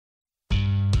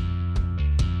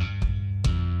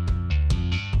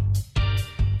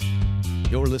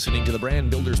You're listening to the Brand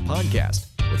Builders Podcast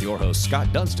with your hosts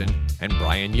Scott Dunston and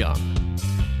Brian Young.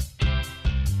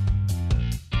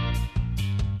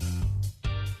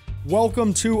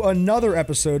 Welcome to another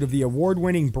episode of the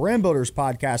award-winning Brand Builders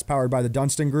Podcast powered by the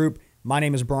Dunston Group. My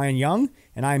name is Brian Young,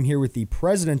 and I am here with the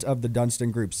president of the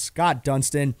Dunston Group, Scott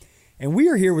Dunston. And we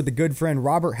are here with a good friend,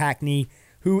 Robert Hackney,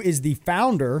 who is the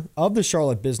founder of the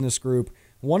Charlotte Business Group,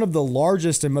 one of the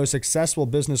largest and most successful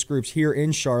business groups here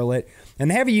in Charlotte.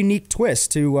 And they have a unique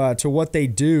twist to what they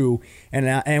do.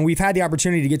 And we've had the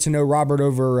opportunity to get to know Robert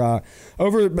over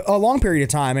a long period of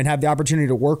time and have the opportunity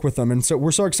to work with him. And so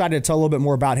we're so excited to tell a little bit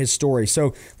more about his story.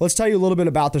 So let's tell you a little bit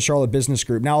about the Charlotte Business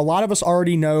Group. Now, a lot of us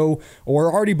already know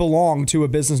or already belong to a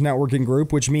business networking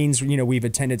group, which means, we've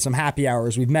attended some happy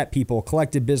hours, we've met people,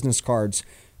 collected business cards,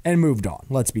 and moved on.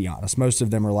 Let's be honest. Most of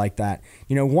them are like that.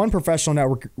 One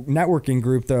professional networking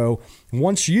group, though,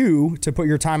 wants you to put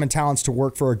your time and talents to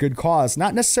work for a good cause,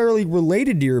 not necessarily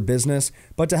related to your business,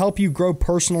 but to help you grow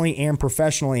personally and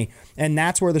professionally. And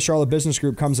that's where the Charlotte Business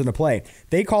Group comes into play.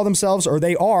 They call themselves, or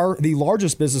they are, the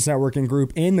largest business networking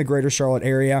group in the greater Charlotte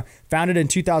area, founded in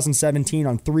 2017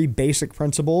 on three basic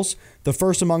principles. The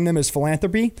first among them is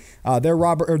philanthropy. Their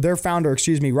founder,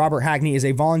 Robert Hackney, is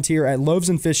a volunteer at Loaves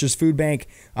and Fishes Food Bank,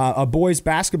 a boys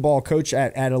basketball coach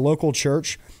at a local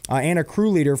church, and a crew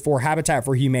leader for Habitat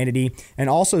for Humanity, and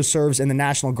also serves in the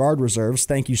National Guard Reserves.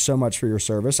 Thank you so much for your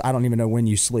service. I don't even know when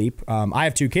you sleep. I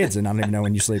have two kids, and I don't even know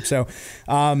when you sleep. So,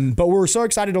 but we're so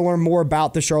excited to learn more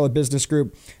about the Charlotte Business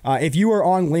Group. If you are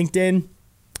on LinkedIn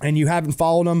and you haven't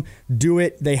followed them, do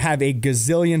it. They have a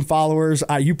gazillion followers.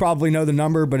 You probably know the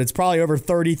number, but it's probably over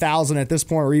 30,000 at this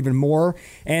point or even more.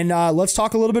 And let's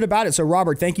talk a little bit about it. So,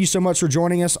 Robert, thank you so much for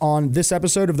joining us on this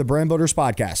episode of the Brand Builders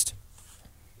Podcast.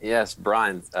 Yes,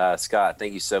 Brian, Scott,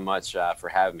 thank you so much for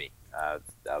having me.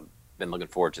 I've been looking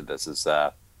forward to this.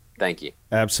 Thank you.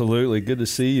 Absolutely. Good to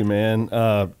see you, man.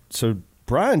 So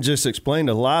Brian just explained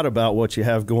a lot about what you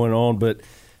have going on, but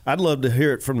I'd love to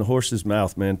hear it from the horse's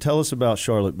mouth, man. Tell us about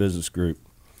Charlotte Business Group,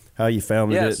 how you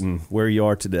founded it and where you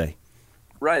are today.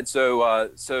 Right. So a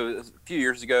few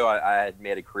years ago, I had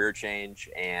made a career change,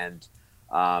 and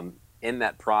in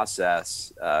that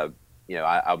process,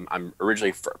 I'm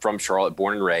originally from Charlotte,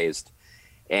 born and raised,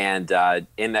 and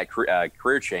in that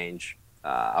career change,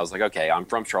 I was like, okay, I'm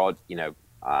from Charlotte.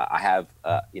 I have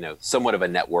somewhat of a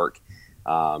network.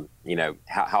 How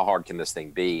hard can this thing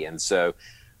be? And so,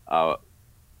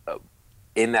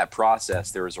 in that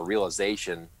process, there was a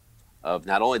realization of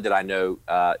not only did I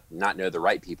not know the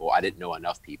right people, I didn't know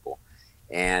enough people.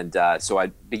 And so I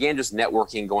began just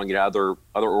networking, going to other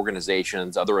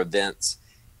organizations, other events.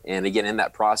 And again, in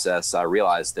that process, I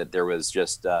realized that there was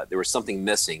something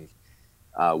missing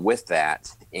with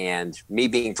that. And me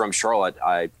being from Charlotte,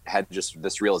 I had just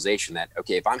this realization that,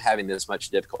 okay, if I'm having this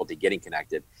much difficulty getting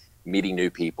connected, meeting new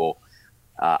people,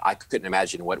 I couldn't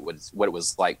imagine what it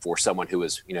was like for someone who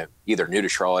was, either new to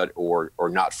Charlotte or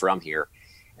not from here.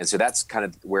 And so that's kind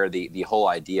of where the whole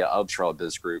idea of Charlotte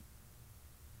Business Group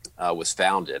was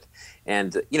founded.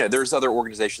 And, there's other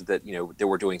organizations that, they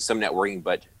were doing some networking,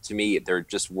 but to me, there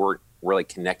just weren't really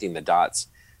connecting the dots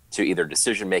to either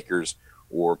decision makers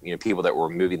or, people that were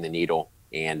moving the needle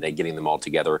and getting them all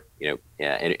together,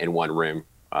 in one room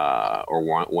or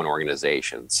one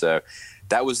organization. So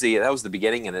that was the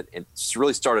beginning, and it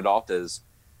really started off as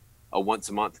a once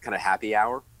a month kind of happy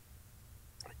hour.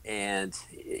 And,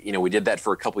 we did that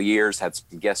for a couple of years, had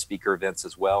some guest speaker events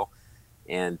as well.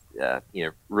 And,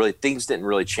 really things didn't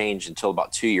really change until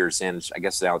about 2 years in. I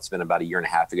guess now it's been about a year and a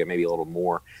half ago, maybe a little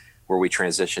more, where we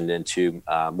transitioned into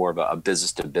more of a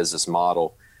business to business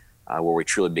model, where we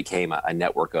truly became a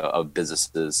network of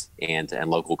businesses and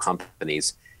local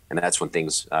companies. And that's when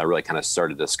things really kind of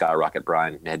started to skyrocket.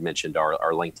 Brian had mentioned our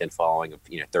LinkedIn following of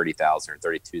 30,000 or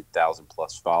 32,000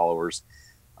 plus followers,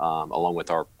 along with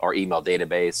our email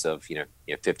database of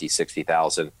 50,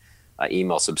 60,000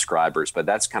 email subscribers. But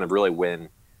that's kind of really when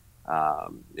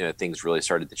things really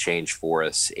started to change for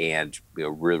us, and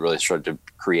really started to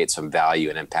create some value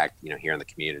and impact here in the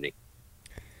community.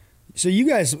 So you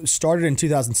guys started in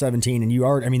 2017,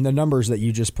 and the numbers that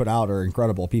you just put out are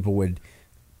incredible. People would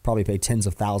probably pay tens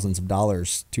of thousands of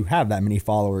dollars to have that many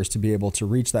followers, to be able to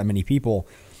reach that many people.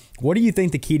 What do you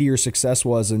think the key to your success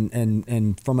was?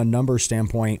 And from a number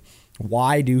standpoint,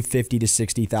 why do 50 to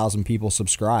 60,000 people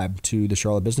subscribe to the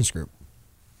Charlotte Business Group?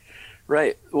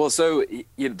 Right. Well, so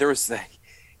there was,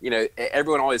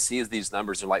 everyone always sees these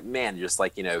numbers and like, man, just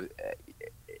like,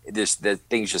 the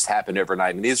things just happened overnight.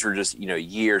 I mean, these were just,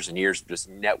 years and years of just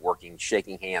networking,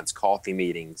 shaking hands, coffee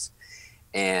meetings,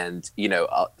 and,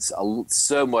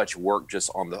 so much work just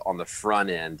on the front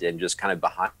end and just kind of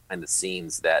behind the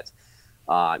scenes that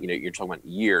you're talking about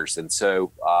years. And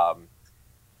so,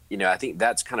 I think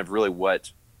that's kind of really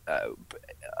what,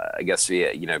 I guess,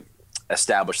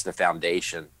 established the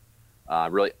foundation,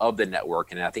 really, of the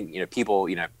network. And I think, people,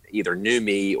 either knew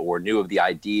me or knew of the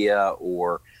idea,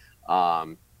 or,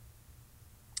 I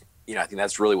think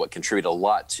that's really what contributed a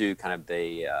lot to kind of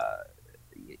the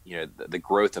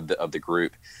growth of the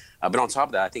group. But on top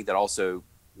of that, I think that also,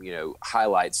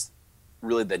 highlights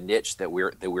really the niche that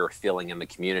we're filling in the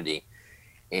community,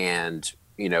 and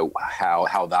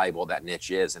how valuable that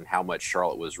niche is, and how much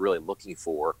Charlotte was really looking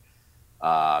for,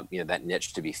 that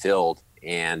niche to be filled.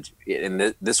 And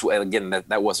in this way, again,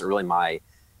 that wasn't really my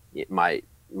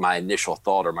initial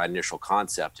thought or my initial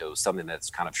concept. It was something that's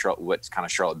kind of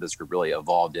Charlotte Business Group really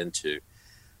evolved into.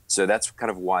 So that's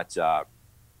kind of what,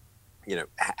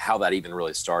 how that even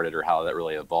really started, or how that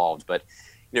really evolved. But,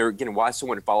 again, why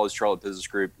someone follows Charlotte Business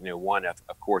Group, one,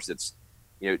 of course, it's,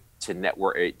 to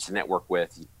network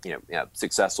with,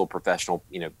 successful professional,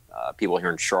 people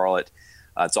here in Charlotte.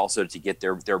 It's also to get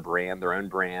their own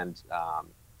brand,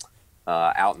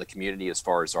 out in the community, as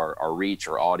far as our reach,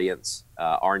 our audience,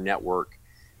 our network.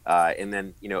 And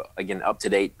then, again, up to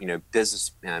date,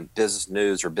 business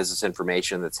news or business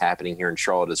information that's happening here in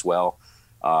Charlotte as well.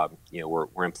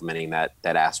 We're implementing that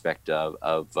aspect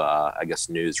of I guess,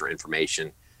 news or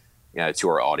information, to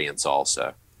our audience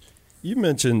also. You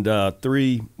mentioned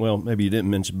three, well, maybe you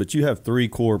didn't mention, but you have three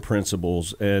core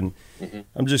principles. And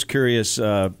I'm just curious,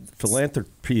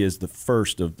 philanthropy is the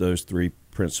first of those three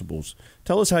principles.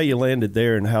 Tell us how you landed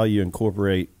there and how you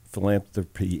incorporate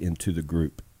philanthropy into the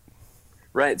group.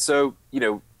 Right. So,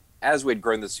 as we'd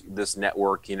grown this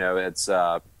network, it's,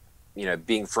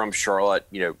 being from Charlotte,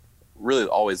 really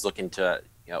always looking to,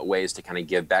 ways to kind of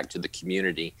give back to the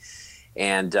community.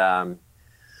 And,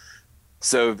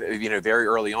 so, very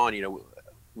early on,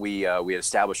 we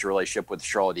established a relationship with the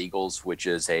Charlotte Eagles, which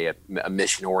is a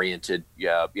mission-oriented,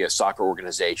 soccer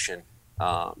organization.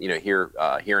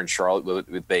 Here in Charlotte,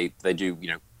 they do,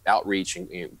 outreach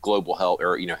and global help,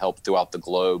 or help throughout the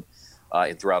globe,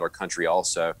 and throughout our country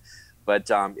also. But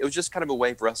it was just kind of a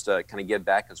way for us to kind of give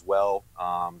back as well,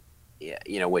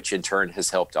 which in turn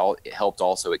has helped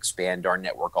also expand our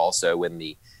network also in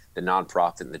the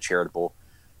nonprofit and the charitable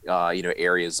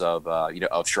areas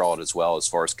of Charlotte as well, as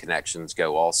far as connections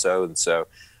go also. And so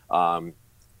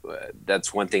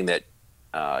that's one thing that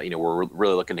we're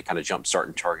really looking to kind of jumpstart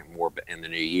and target more in the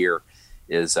new year,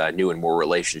 is new and more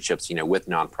relationships with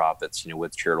nonprofits,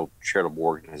 with charitable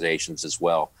organizations as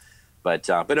well. But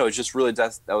no, it's just really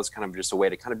that was kind of just a way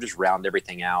to kind of just round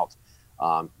everything out,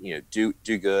 do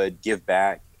good, give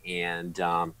back, and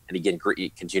again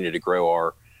continue to grow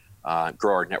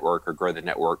our network, or grow the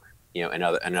network, in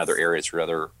other areas,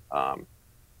 or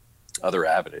other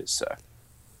avenues.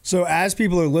 So as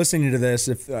people are listening to this,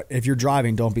 if you're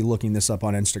driving, don't be looking this up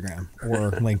on Instagram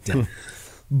or LinkedIn.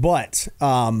 But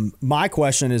my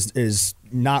question is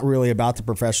not really about the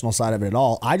professional side of it at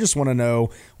all. I just want to know,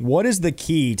 what is the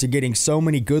key to getting so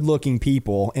many good-looking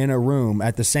people in a room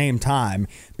at the same time?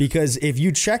 Because if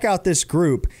you check out this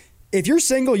group, if you're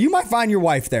single, you might find your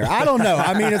wife there. I don't know.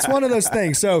 I mean, it's one of those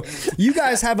things. So you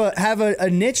guys have a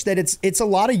niche that it's a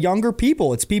lot of younger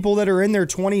people. It's people that are in their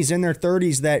 20s, in their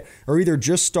 30s, that are either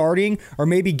just starting or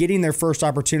maybe getting their first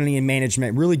opportunity in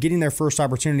management, really getting their first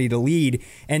opportunity to lead.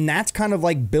 And that's kind of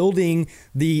like building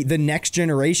the next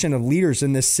generation of leaders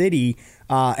in this city.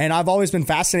 And I've always been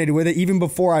fascinated with it. Even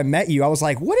before I met you, I was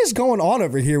like, what is going on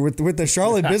over here with the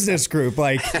Charlotte Business Group?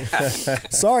 Like,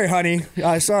 sorry, honey.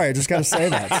 Sorry, I just got to say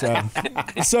that.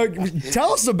 So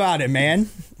tell us about it, man.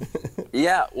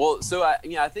 Yeah, well, so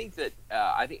I think that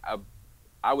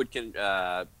I would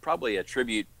probably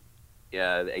attribute,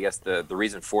 I guess the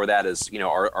reason for that is,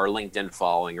 our LinkedIn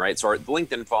following, right? So the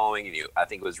LinkedIn following, I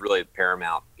think was really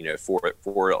paramount,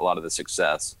 for a lot of the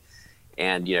success.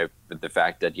 And, the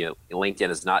fact that, LinkedIn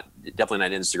is definitely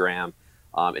not Instagram,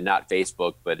 and not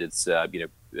Facebook, but it's,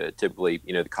 typically,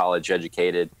 the college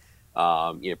educated,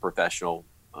 professional,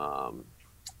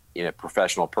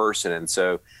 professional person. And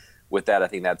so with that, I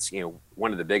think that's,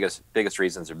 one of the biggest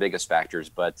reasons or biggest factors,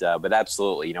 but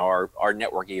absolutely, our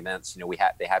networking events,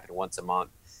 they happen once a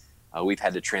month. We've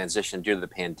had to transition due to the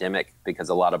pandemic, because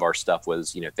a lot of our stuff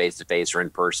was, face-to-face or in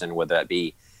person, whether that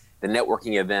be the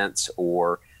networking events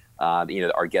or,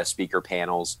 our guest speaker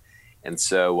panels. And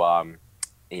so,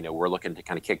 we're looking to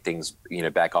kind of kick things,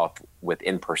 back off with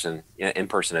in-person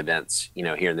events,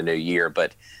 here in the new year.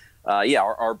 But,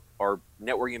 our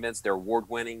networking events, they're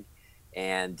award-winning.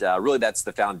 And really that's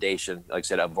the foundation, like I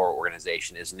said, of our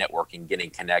organization, is networking,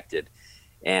 getting connected.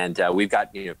 And we've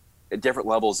got, different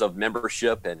levels of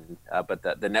membership, and but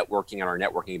the networking and our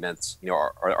networking events,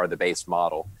 are the base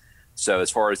model. So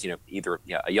as far as either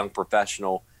a young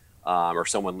professional or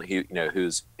someone who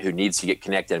needs to get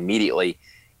connected immediately,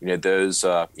 those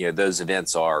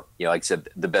events are like I said,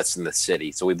 the best in the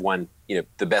city. So we've won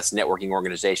the best networking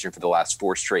organization for the last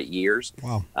 4 straight years.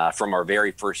 Wow. From our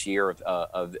very first year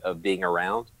of being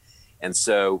around. And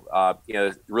so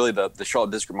really the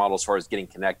Charlotte Business Group model as far as getting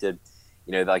connected,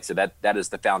 like I said, that is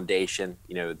the foundation.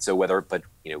 So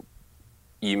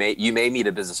you may meet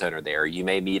a business owner there. You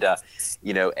may meet a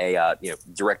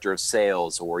director of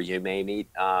sales, or you may meet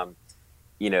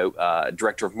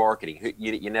director of marketing.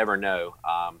 You never know.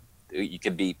 You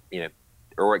could be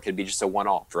or it could be just a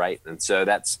one-off, right? And so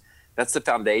that's the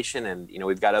foundation. And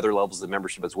we've got other levels of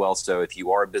membership as well. So if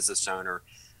you are a business owner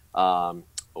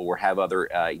or have other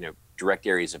direct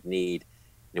areas of need,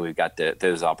 we've got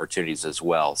those opportunities as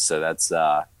well. So that's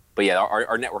but yeah,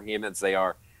 our networking events, they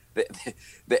are.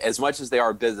 As much as they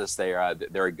are business,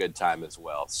 they're a good time as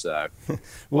well. So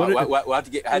we'll have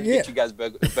to get you guys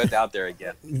both out there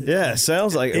again. Yeah,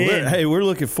 sounds like we're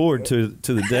looking forward to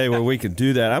the day where we can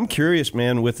do that. I'm curious,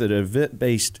 man, with an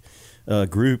event-based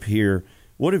group here,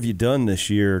 what have you done this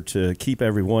year to keep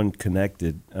everyone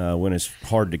connected when it's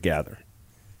hard to gather?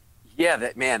 Yeah,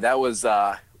 that was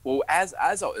well,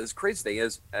 as crazy thing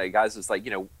is, guys, it's like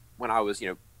when I was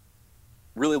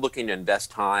really looking to invest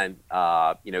time,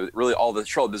 really all the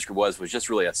Charlotte Business Group was just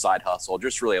really a side hustle.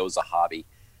 Just really, it was a hobby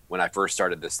when I first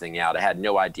started this thing out. I had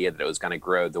no idea that it was going to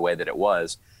grow the way that it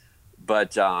was.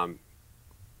 But,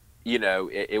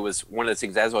 it was one of those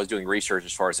things, as I was doing research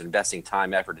as far as investing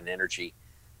time, effort, and energy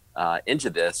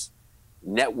into this,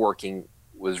 networking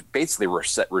was basically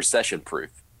recession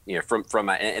proof,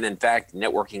 and in fact,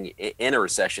 networking in a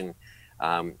recession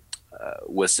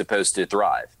was supposed to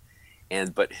thrive.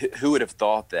 But who would have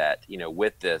thought that,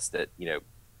 with this,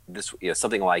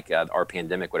 something like our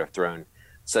pandemic would have thrown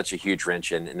such a huge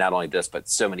wrench in not only this, but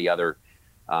so many other,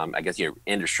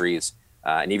 industries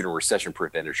and even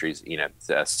recession-proof industries,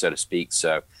 so to speak.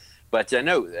 So, but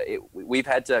we've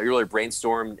had to really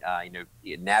brainstorm,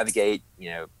 navigate,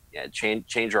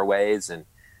 change our ways, and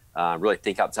really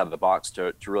think outside of the box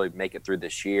to really make it through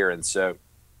this year. And so,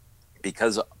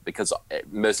 because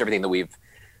most everything that we've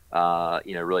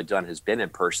really done has been in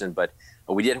person, but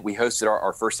we hosted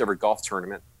our first ever golf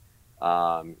tournament,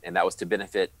 and that was to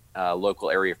benefit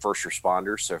local area first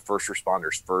responders. So First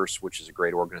Responders First, which is a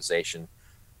great organization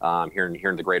here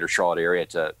in the greater Charlotte area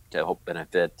to help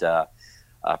benefit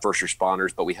first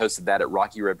responders. But we hosted that at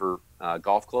Rocky River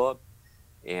Golf Club,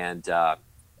 and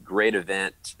great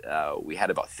event. We had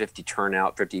about 50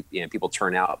 people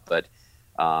turn out, but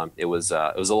it was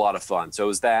a lot of fun. So it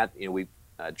was that we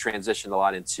transitioned a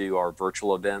lot into our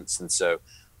virtual events, and so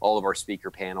all of our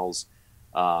speaker panels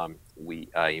we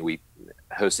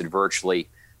hosted virtually.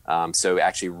 So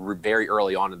actually, very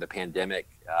early on in the pandemic,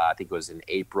 I think it was in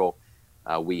April,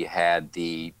 we had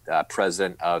the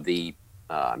president of the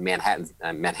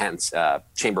Manhattan's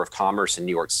Chamber of Commerce in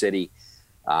New York City.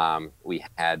 We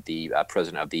had the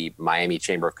president of the Miami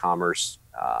Chamber of Commerce.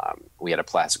 We had a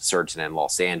plastic surgeon in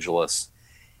Los Angeles,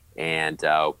 and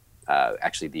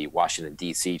actually the Washington,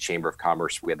 D.C. Chamber of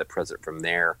Commerce. We had the president from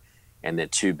there, and then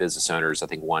 2 business owners, I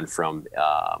think one from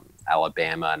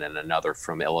Alabama and then another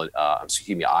from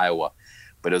Iowa.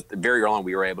 But it was very early on,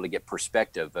 we were able to get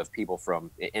perspective of people from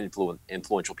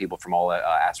influential people from all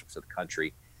aspects of the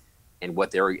country, and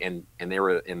what they were in. And they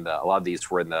were a lot of these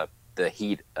were in the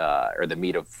heat or the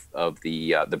meat of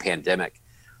the pandemic.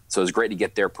 So it was great to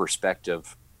get their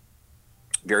perspective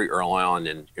very early on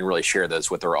and really share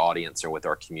those with our audience or with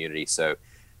our community. So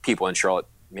people in Charlotte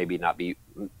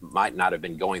might not have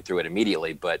been going through it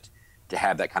immediately, but to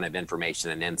have that kind of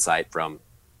information and insight from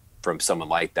someone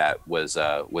like that was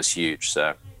huge.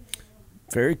 So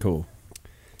very cool.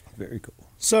 Very cool.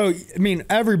 So, I mean,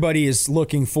 everybody is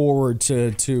looking forward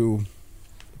to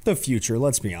the future,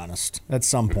 let's be honest, at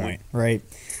some point, right?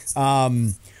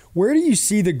 Where do you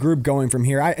see the group going from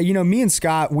here? Me and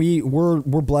Scott, we're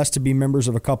blessed to be members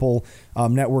of a couple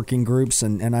networking groups,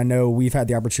 and I know we've had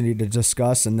the opportunity to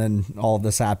discuss, and then all of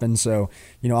this happened. So,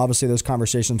 obviously those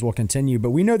conversations will continue,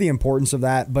 but we know the importance of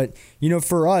that. But,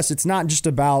 for us, it's not just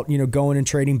about, going and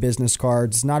trading business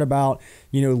cards. It's not about,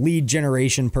 lead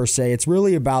generation per se. It's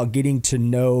really about getting to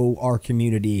know our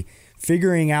community,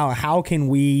 figuring out how can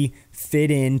we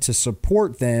fit in to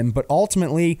support them, but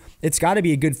ultimately it's got to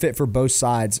be a good fit for both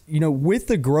sides. With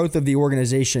the growth of the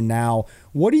organization now,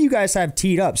 what do you guys have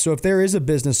teed up? So if there is a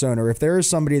business owner, if there is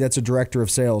somebody that's a director of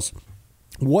sales,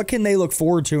 What can they look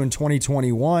forward to in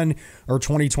 2021 or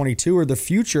 2022 or the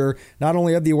future, not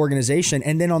only of the organization?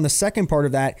 And then on the second part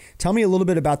of that, tell me a little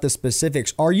bit about the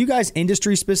specifics. Are you guys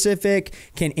industry specific?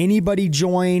 Can anybody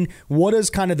join? What does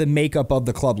kind of the makeup of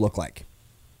the club look like?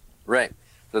 Right.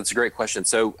 That's a great question.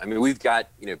 So, I mean, we've got,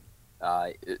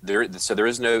 there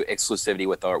is no exclusivity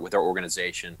with our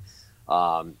organization.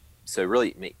 So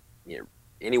really,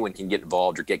 anyone can get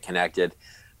involved or get connected.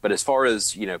 But as far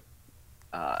as,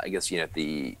 I guess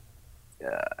getting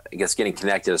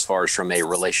connected as far as from a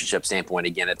relationship standpoint,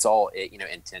 again, it's all,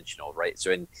 intentional, right?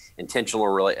 So intentional,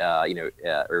 or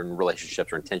in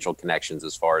relationships or intentional connections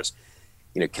as far as,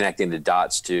 connecting the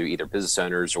dots to either business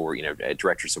owners or,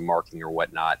 directors of marketing or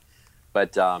whatnot.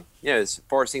 But, as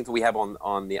far as things that we have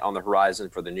on the horizon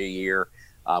for the new year,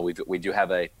 we do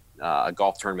have a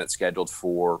golf tournament scheduled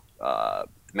for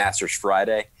Masters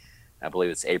Friday. I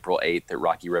believe it's April 8th at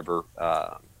Rocky River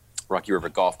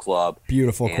Golf Club.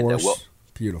 Beautiful course.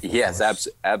 Beautiful. Yes, course.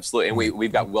 Absolutely. And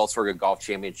we've got Wells Fargo Golf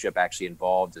Championship actually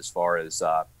involved as far as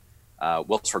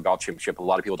Wells Fargo Golf Championship. A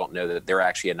lot of people don't know that they're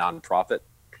actually a nonprofit,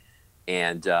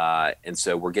 and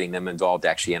so we're getting them involved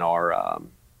actually in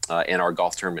our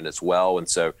golf tournament as well. And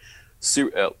so,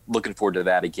 looking forward to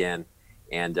that again.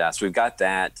 And so we've got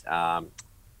that.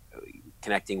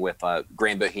 Connecting with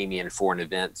Grand Bohemian for a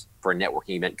networking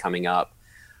event coming up.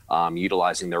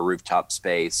 Utilizing their rooftop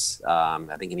space,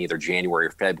 I think in either January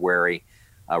or February.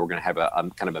 We're going to have a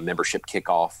kind of a membership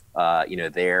kickoff,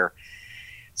 there.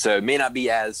 So it may not be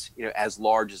as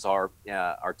large as our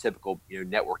typical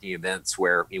networking events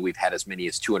where we've had as many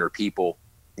as 200 people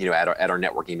at our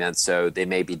networking events. So they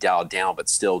may be dialed down, but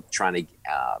still trying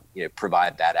to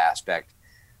provide that aspect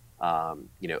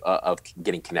of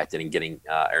getting connected and getting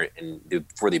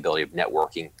for the ability of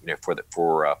networking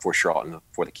for Charlotte and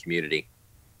for the community.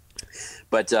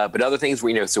 But other things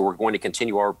so we're going to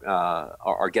continue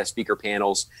our guest speaker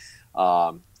panels.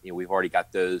 We've already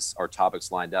got our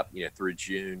topics lined up through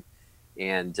June,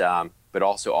 and but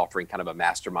also offering kind of a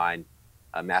mastermind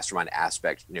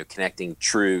aspect,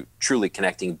 truly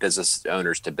connecting business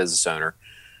owners to business owner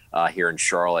here in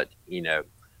Charlotte,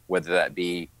 whether that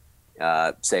be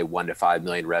say 1 to 5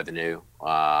 million revenue,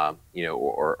 or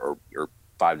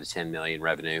 5 to 10 million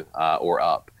revenue or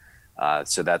up.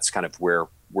 So that's kind of where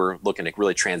we're looking to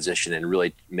really transition and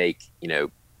really make,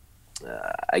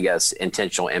 I guess,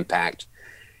 intentional impact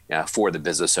for the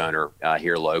business owner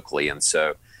here locally. And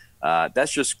so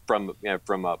that's just from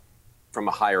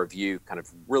a higher view, kind of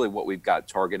really what we've got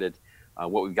targeted,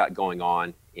 what we've got going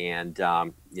on. And,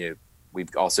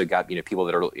 we've also got, people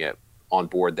that are on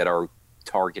board that are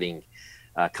targeting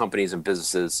companies and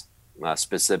businesses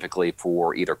specifically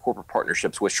for either corporate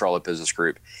partnerships with Charlotte Business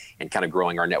Group and kind of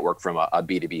growing our network from a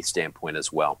B2B standpoint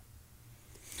as well.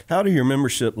 How do your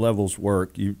membership levels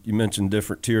work? You mentioned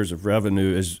different tiers of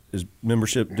revenue. Is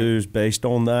membership dues based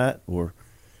on that, or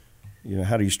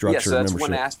how do you structure so that's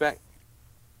membership? One aspect.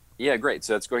 Yeah, great.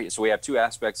 So that's great. So we have two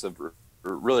aspects of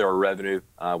really our revenue.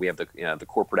 We have the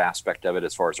corporate aspect of it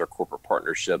as far as our corporate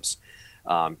partnerships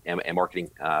and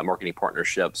marketing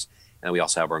partnerships. And we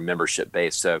also have our membership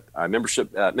base. So our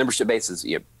membership base is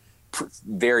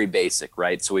very basic,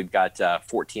 right? So we've got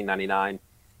 $14.99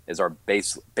 is our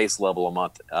base level a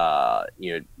month,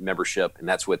 membership, and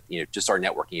that's with just our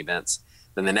networking events.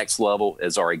 Then the next level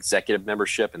is our executive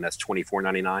membership, and that's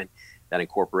 $24.99. That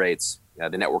incorporates the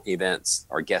networking events,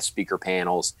 our guest speaker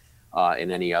panels,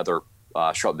 and any other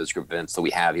Charlotte Business Group events that we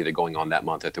have either going on that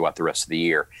month or throughout the rest of the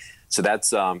year. So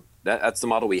that's the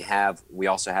model we have. We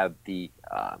also have the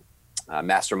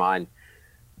mastermind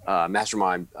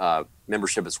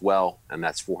membership as well, and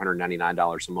that's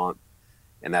 $499 a month,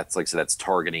 and that's that's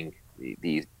targeting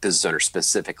the business owner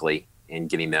specifically and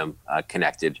getting them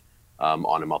connected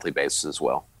on a monthly basis as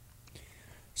well.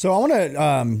 So I want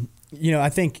to I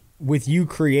think with you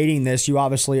creating this, you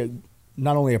obviously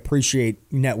not only appreciate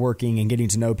networking and getting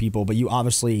to know people, but you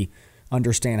obviously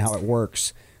understand how it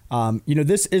works.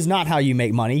 This is not how you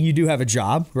make money. You do have a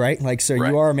job, right? Right.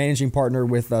 You are a managing partner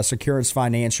with Securance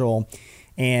Financial.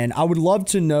 And I would love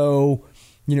to know,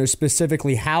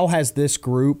 specifically, how has this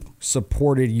group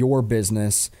supported your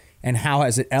business and how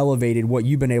has it elevated what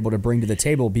you've been able to bring to the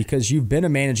table? Because you've been a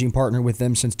managing partner with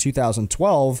them since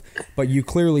 2012, but you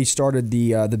clearly started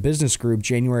the business group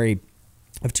January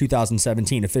of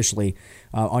 2017 officially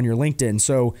on your LinkedIn.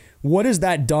 So what has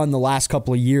that done the last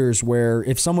couple of years where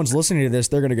if someone's listening to this,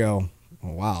 they're going to go,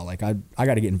 oh, wow, I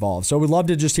got to get involved. So we'd love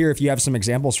to just hear if you have some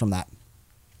examples from that.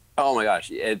 Oh my gosh,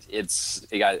 it's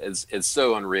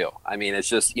so unreal. I mean, it's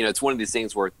just, it's one of these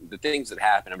things where the things that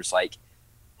happen, I'm just like,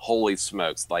 holy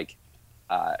smokes. Like,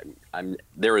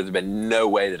 there would have been no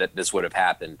way that this would have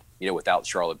happened, without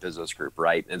Charlotte Business Group,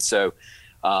 right? And so,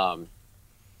 so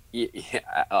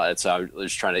I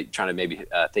was just trying to maybe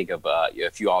think of a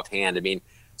few offhand. I mean,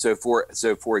 so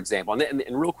for example, and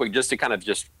real quick, just to kind of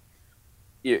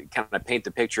paint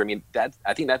the picture. I mean,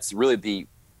 I think that's really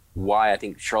why I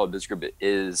think Charlotte Business Group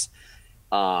is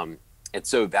it's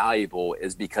so valuable,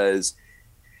 is because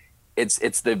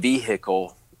it's the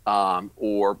vehicle,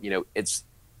 or it's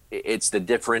the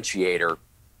differentiator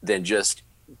than just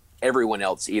everyone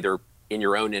else, either in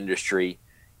your own industry,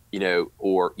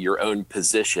 or your own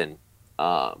position,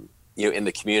 in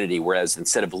the community. Whereas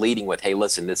instead of leading with, hey,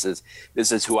 listen, this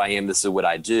is who I am, this is what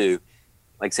I do.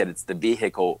 Like I said, it's the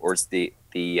vehicle, or it's the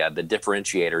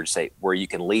differentiator, to say, where you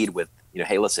can lead with,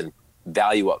 hey, listen,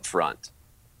 value up front,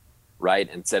 right?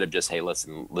 Instead of just, hey,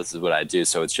 listen, this is what I do.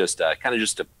 So it's just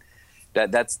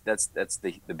that's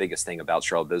the biggest thing about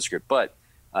Charlotte Business Group. But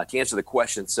to answer the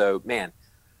question,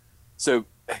 the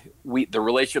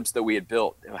relationships that we have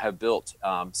built.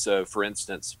 So for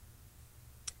instance,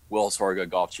 Wells Fargo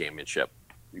Golf Championship,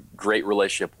 great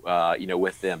relationship,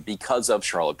 with them because of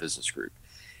Charlotte Business Group,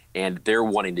 and they're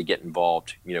wanting to get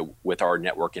involved, with our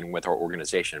network and with our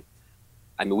organization.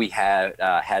 I mean, we had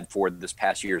for this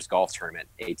past year's golf tournament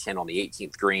a 10 on the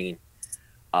 18th green,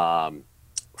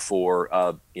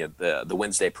 for the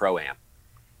Wednesday Pro-Am,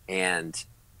 and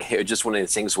it was just one of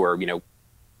those things where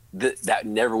that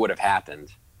never would have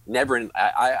happened. Never.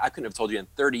 I couldn't have told you in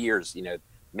 30 years,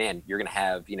 man, you're going to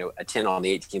have a 10 on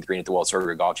the 18th green at the Wells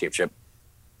Fargo Golf Championship.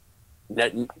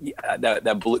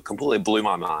 That completely blew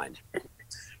my mind,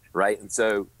 right? And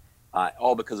so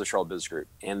all because of Charlotte Business Group.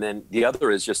 And then the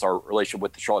other is just our relationship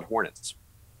with the Charlotte Hornets.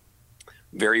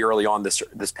 Very early on this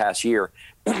past year,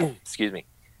 excuse me,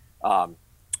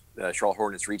 the Charlotte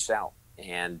Hornets reached out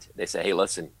and they said, hey,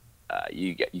 listen,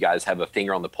 you guys have a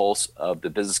finger on the pulse of the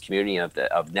business community of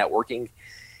networking,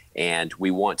 and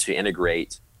we want to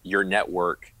integrate your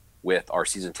network with our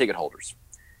season ticket holders.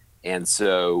 And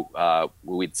so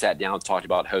we sat down and talked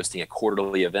about hosting a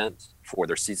quarterly event for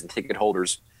their season ticket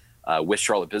holders with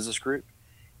Charlotte Business Group.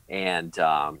 And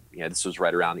this was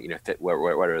right around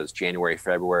what it was, January,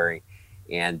 February,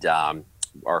 and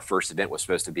our first event was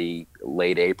supposed to be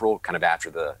late April, kind of after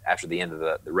the end of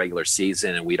the regular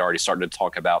season, and we'd already started to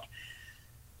talk about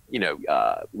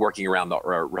working around the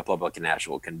Republican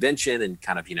National Convention and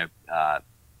kind of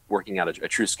working out a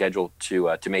true schedule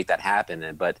to make that happen.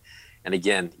 And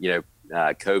again,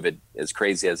 COVID, as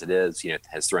crazy as it is,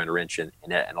 has thrown a wrench in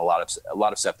a lot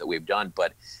of stuff that we've done.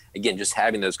 But again, just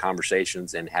having those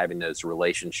conversations and having those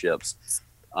relationships,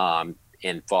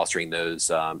 and fostering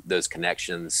those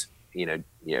connections,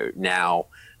 now,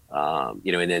 and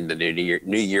then the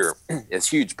new year is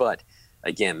huge. But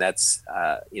again, that's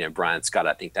Brian, Scott,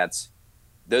 I think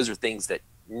those are things that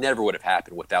never would have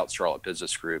happened without Charlotte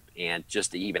Business Group, and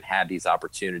just to even have these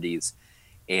opportunities,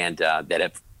 and that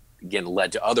have again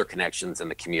led to other connections in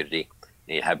the community,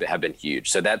 have been huge.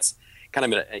 So that's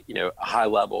kind of a high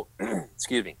level,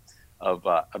 excuse me, of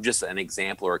just an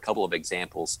example or a couple of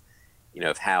examples,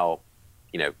 of how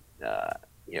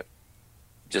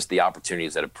just the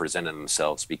opportunities that have presented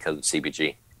themselves because of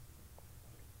CBG.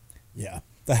 Yeah.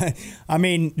 I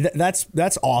mean, that's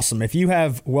awesome. If you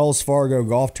have Wells Fargo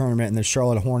golf tournament and the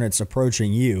Charlotte Hornets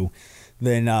approaching you,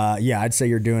 then I'd say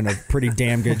you're doing a pretty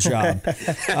damn good job.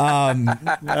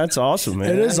 That's awesome, man.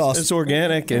 It is awesome. It's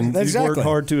organic, and you work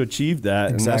hard to achieve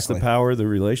that, and that's the power of the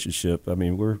relationship. I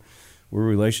mean, we're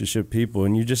relationship people,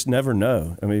 and you just never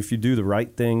know. I mean, if you do the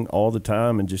right thing all the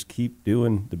time and just keep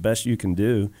doing the best you can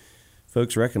do,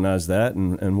 folks recognize that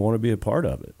and want to be a part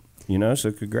of it.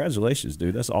 So congratulations,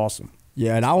 dude. That's awesome.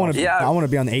 Yeah, and I want to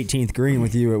be on the 18th green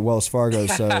with you at Wells Fargo.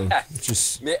 So keep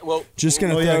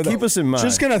us in mind.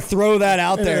 Just gonna throw that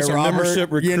out there, Robert.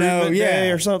 Membership recruitment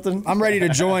day or something. I'm ready to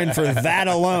join for that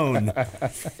alone.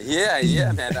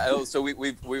 Yeah, man. So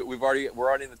we're already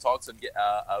in the talks of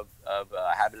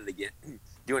having it again,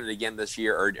 doing it again this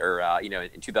year or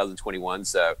in 2021.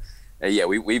 So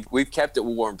we've kept it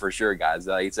warm for sure, guys.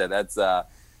 Like you said, that's not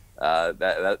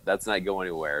going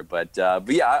anywhere. But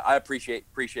yeah, I appreciate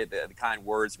the kind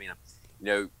words. I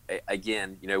mean,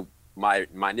 again, my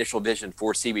initial vision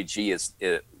for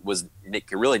CBG was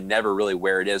really never really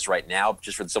where it is right now,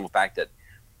 just for the simple fact that,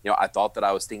 I thought that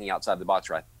I was thinking outside the box,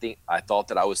 or I thought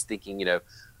that I was thinking,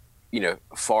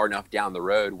 far enough down the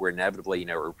road where inevitably,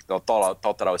 or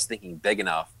thought that I was thinking big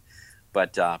enough.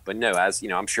 But no, as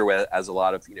I'm sure as a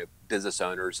lot of business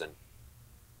owners and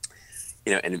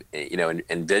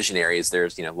and visionaries,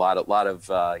 there's a lot of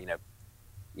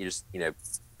you just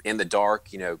in the dark,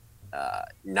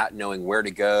 not knowing where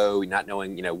to go, not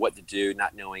knowing what to do,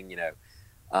 not knowing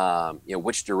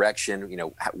which direction,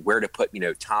 where to put,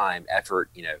 time, effort,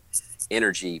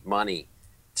 energy, money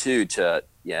to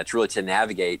really to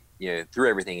navigate, through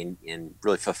everything and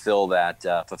really fulfill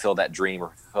that dream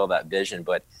or fulfill that vision.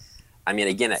 But I mean,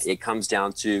 again, it comes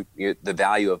down to the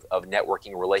value of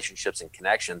networking, relationships, and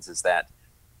connections. Is that,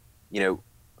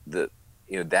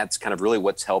 that's kind of really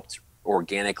what's helped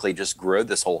organically just grow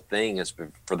this whole thing. Is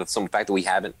for the simple fact that we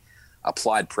haven't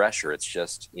applied pressure. It's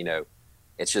just,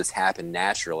 it's just happened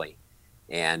naturally.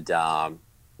 And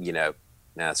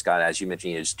now, Scott, as you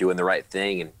mentioned, just doing the right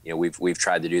thing, and we've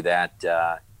tried to do that,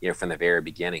 from the very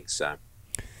beginning. So,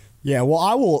 yeah,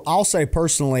 well, I'll say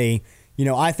personally,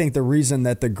 I think the reason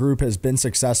that the group has been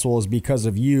successful is because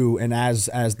of you. And as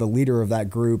the leader of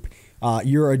that group,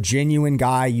 you're a genuine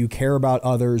guy. You care about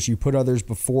others. You put others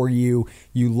before you.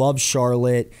 You love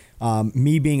Charlotte.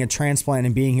 Me being a transplant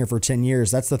and being here for 10 years,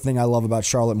 that's the thing I love about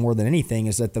Charlotte more than anything,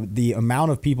 is that the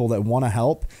amount of people that want to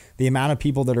help, the amount of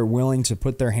people that are willing to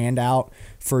put their hand out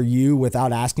for you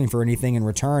without asking for anything in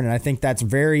return. And I think that's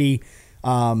very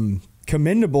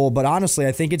commendable, but honestly,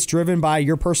 I think it's driven by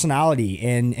your personality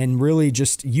and really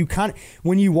just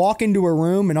when you walk into a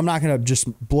room, and I'm not going to just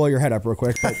blow your head up real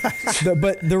quick, but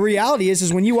but the reality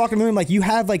is when you walk in the room, like, you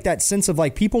have like that sense of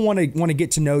like people want to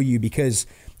get to know you because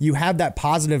you have that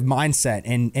positive mindset,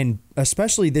 and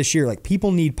especially this year, like,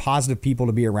 people need positive people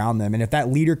to be around them, and if that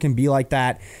leader can be like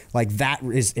that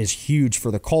is huge for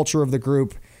the culture of the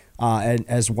group.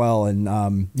 As well.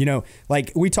 And,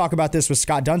 like, we talk about this with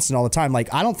Scott Dunston all the time.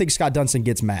 Like, I don't think Scott Dunston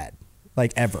gets mad,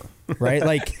 like, ever. Right.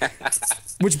 Like,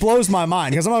 which blows my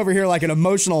mind because I'm over here like an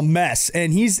emotional mess,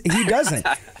 and he doesn't.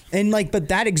 And like, but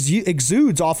that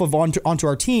exudes off of onto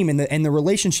our team and the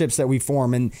relationships that we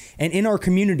form and in our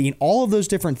community and all of those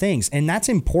different things. And that's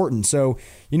important. So,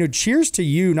 cheers to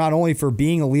you, not only for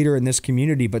being a leader in this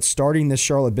community, but starting this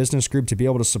Charlotte Business Group to be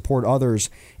able to support others.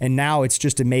 And now it's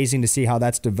just amazing to see how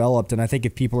that's developed. And I think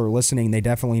if people are listening, they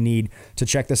definitely need to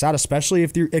check this out, especially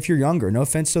if you're younger. No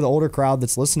offense to the older crowd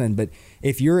that's listening, but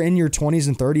if you're in your 20s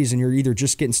and 30s and you're either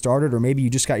just getting started or maybe you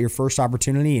just got your first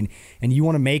opportunity and you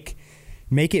want to make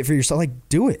it for yourself, like,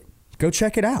 do it. Go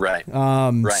check it out. Right.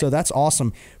 Right. So that's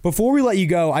awesome. Before we let you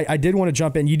go, I did want to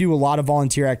jump in. You do a lot of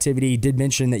volunteer activity. You did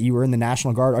mention that you were in the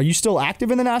National Guard. Are you still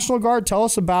active in the National Guard? Tell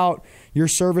us about your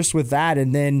service with that.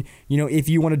 And then, if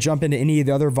you want to jump into any of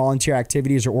the other volunteer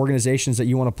activities or organizations that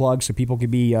you want to plug so people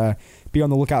could be on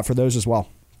the lookout for those as well.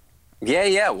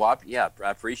 Yeah. Well, I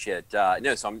appreciate it.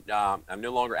 No, so I'm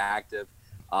no longer active.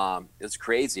 It's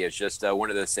crazy. It's just one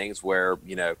of those things where,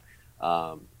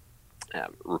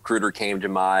 recruiter came to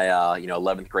my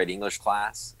 11th grade English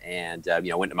class, and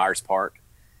went to Myers Park,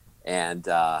 and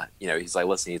he's like,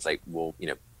 listen, he's like, we'll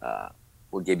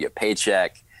give you a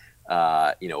paycheck,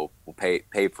 we'll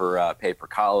pay for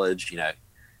college, and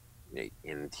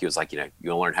he was like, you want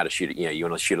to learn how to shoot, you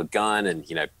want to shoot a gun, and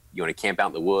you want to camp out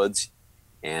in the woods.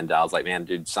 And I was like, man,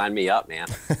 dude, sign me up, man.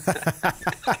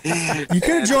 You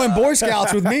could have joined Boy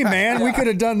Scouts with me, man. We could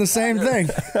have done the same thing.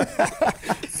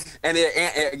 And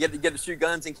get to shoot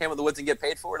guns and camp in the woods and get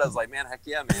paid for it. I was like, man, heck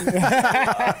yeah, man.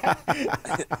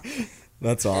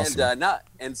 That's awesome.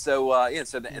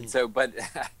 But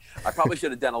I probably should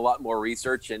have done a lot more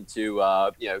research into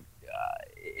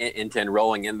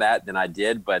enrolling in that than I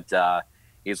did. But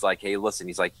he's like, hey, listen,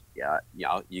 he's like,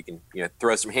 you can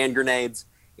throw some hand grenades,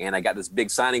 and I got this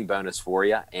big signing bonus for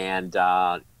you. And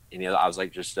I was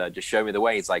like, just show me the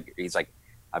way. He's like,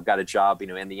 I've got a job,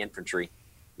 in the infantry.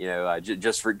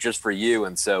 Just for you.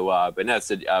 And so,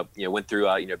 went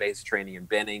through, basic training in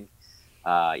Benning,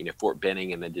 Fort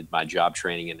Benning, and then did my job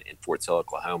training in Fort Sill,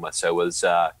 Oklahoma. So it was,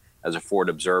 as a forward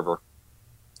observer,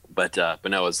 but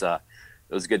no, it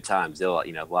was good times. Did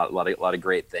a lot of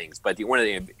great things, but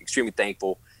extremely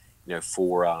thankful,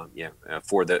 for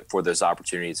those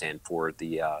opportunities and for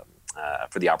the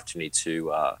opportunity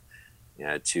to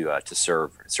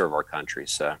serve our country.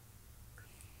 So.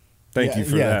 Thank you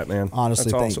for that, man.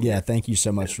 Honestly, awesome. Thank you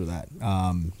so much for that.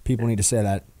 People need to say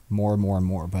that more and more and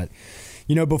more. But,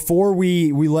 before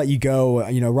we let you go,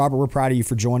 Robert, we're proud of you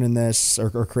for joining this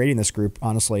or creating this group,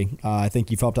 honestly. I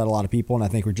think you've helped out a lot of people, and I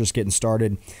think we're just getting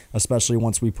started, especially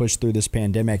once we push through this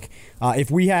pandemic. If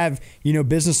we have,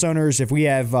 business owners, if we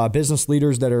have business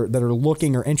leaders that are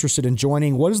looking or interested in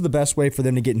joining, what is the best way for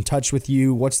them to get in touch with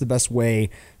you? What's the best way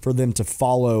for them to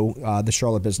follow the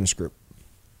Charlotte Business Group?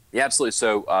 Yeah, absolutely.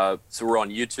 So we're on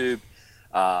YouTube,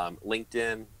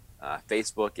 LinkedIn,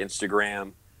 Facebook,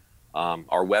 Instagram.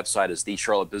 Our website is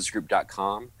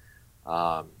thecharlottebusinessgroup.com.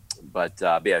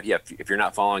 If you're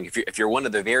not following, if you're one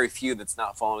of the very few that's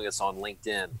not following us on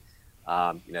LinkedIn,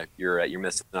 you're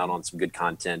missing out on some good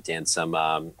content and some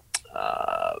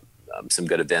some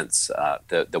good events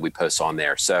that we post on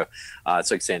there. So,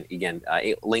 so again,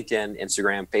 LinkedIn,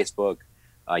 Instagram, Facebook,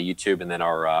 YouTube, and then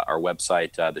our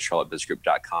website,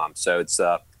 thecharlottebizgroup.com. So it's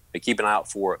keep an eye out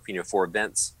for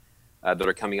events that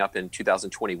are coming up in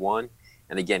 2021.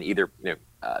 And again, either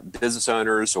business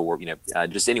owners or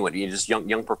just anyone, just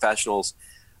young professionals.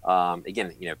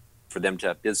 Again, for them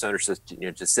to business owners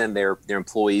to send their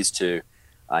employees to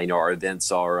our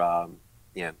events are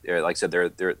like I said,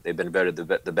 they've been voted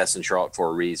the best in Charlotte for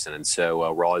a reason. And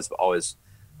so we're always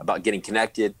about getting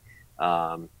connected,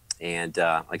 and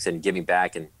like I said, giving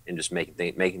back and just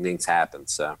making things happen.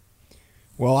 So.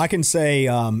 Well, I can say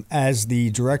as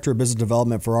the director of business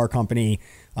development for our company,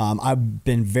 I've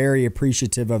been very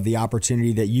appreciative of the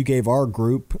opportunity that you gave our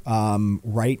group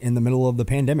right in the middle of the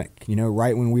pandemic.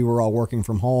 Right when we were all working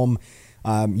from home,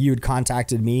 you had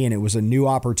contacted me, and it was a new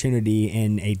opportunity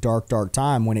in a dark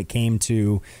time when it came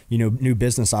to, new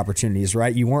business opportunities,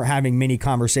 right? You weren't having many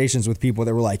conversations with people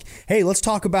that were like, hey, let's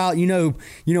talk about,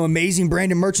 amazing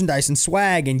branded merchandise and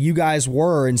swag. And you guys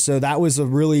were. And so that was a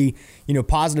really,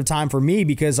 positive time for me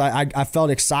because I felt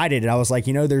excited. And I was like,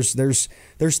 there's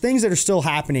things that are still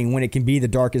happening when it can be the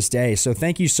darkest day. So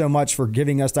thank you so much for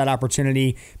giving us that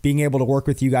opportunity, being able to work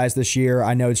with you guys this year.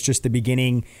 I know it's just the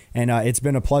beginning, and it's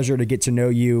been a pleasure to get to know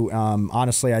you.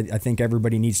 Honestly, I think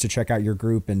everybody needs to check out your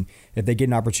group, and if they get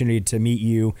an opportunity to meet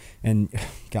you, and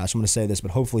gosh, I'm going to say this,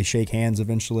 but hopefully shake hands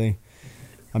eventually.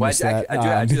 I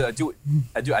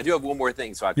do have one more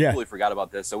thing, so I completely forgot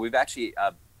about this. So we've actually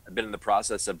been in the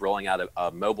process of rolling out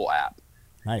a mobile app.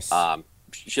 Nice.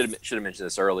 Should have mentioned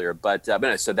this earlier, but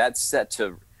no, so that's set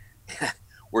to.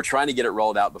 We're trying to get it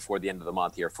rolled out before the end of the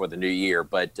month here for the new year.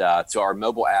 But so our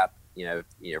mobile app,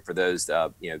 for those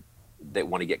that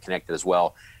want to get connected as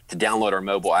well, to download our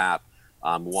mobile app.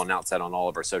 We'll announce that on all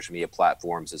of our social media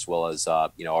platforms as well as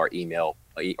our email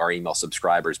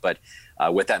subscribers. But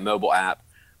with that mobile app,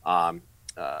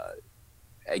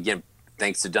 again,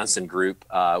 thanks to Dunston Group,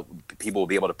 people will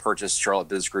be able to purchase Charlotte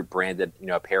Business Group branded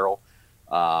apparel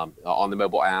on the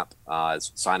mobile app.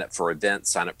 Sign up for events,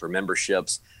 sign up for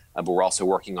memberships. But we're also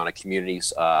working on a community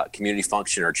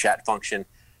function or chat function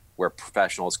where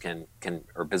professionals can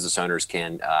or business owners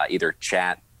can either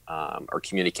chat or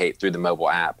communicate through the mobile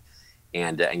app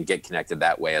and get connected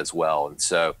that way as well. And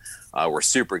so we're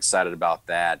super excited about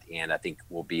that, and I think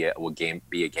will be a game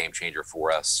changer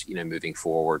for us, moving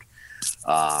forward,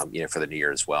 for the new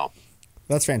year as well.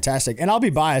 That's fantastic. And I'll be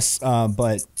biased,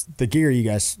 but the gear you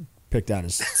guys picked out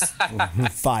is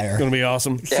fire. It's going to be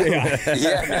awesome. Yeah,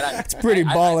 man. It's pretty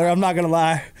baller. I'm not going to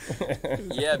lie.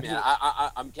 Yeah, man.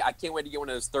 I can't wait to get one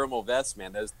of those thermal vests,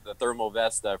 man. The thermal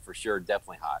vests for sure,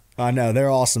 definitely hot. I know. They're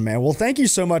awesome, man. Well, thank you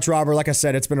so much, Robert. Like I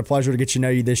said, it's been a pleasure to get to know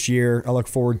you this year. I look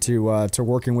forward to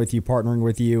working with you, partnering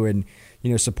with you, and,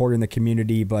 supporting the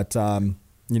community. But, from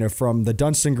the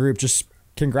Dunston Group, just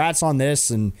congrats on this.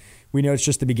 And we know it's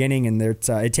just the beginning, and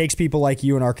it takes people like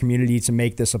you in our community to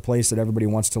make this a place that everybody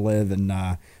wants to live. And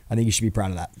I think you should be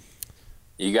proud of that.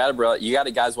 You got it, bro. You got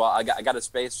it, guys. Well, I got a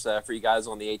space for you guys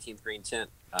on the 18th green tent.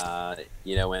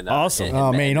 And awesome.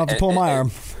 Man, you don't have to pull my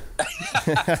arm.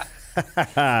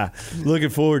 Looking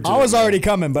forward to it. I was already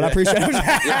coming, but I appreciate it.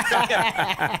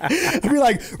 I'd be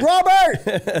like,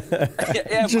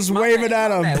 Robert! Just waving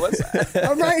at him.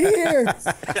 I'm right here.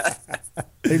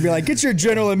 They'd be like, get your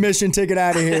general admission ticket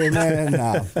out of here, man.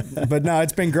 No. But no,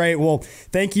 it's been great. Well,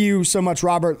 thank you so much,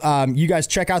 Robert. You guys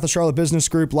check out the Charlotte Business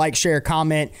Group, like, share,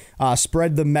 comment,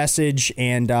 spread the message.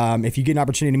 And if you get an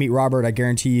opportunity to meet Robert, I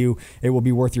guarantee you it will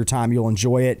be worth your time. You'll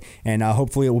enjoy it. And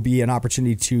hopefully it will be an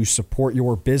opportunity to support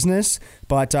your business.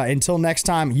 But until next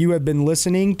time, you have been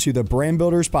listening to the Brand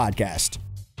Builders Podcast.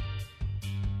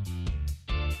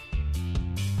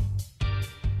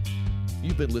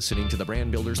 You've been listening to the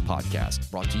Brand Builders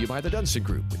Podcast, brought to you by the Dunston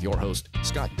Group with your host,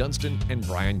 Scott Dunston and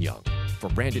Brian Young. For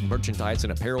branded merchandise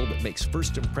and apparel that makes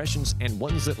first impressions and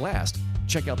ones that last,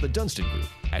 check out the Dunston Group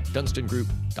at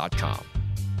dunstongroup.com.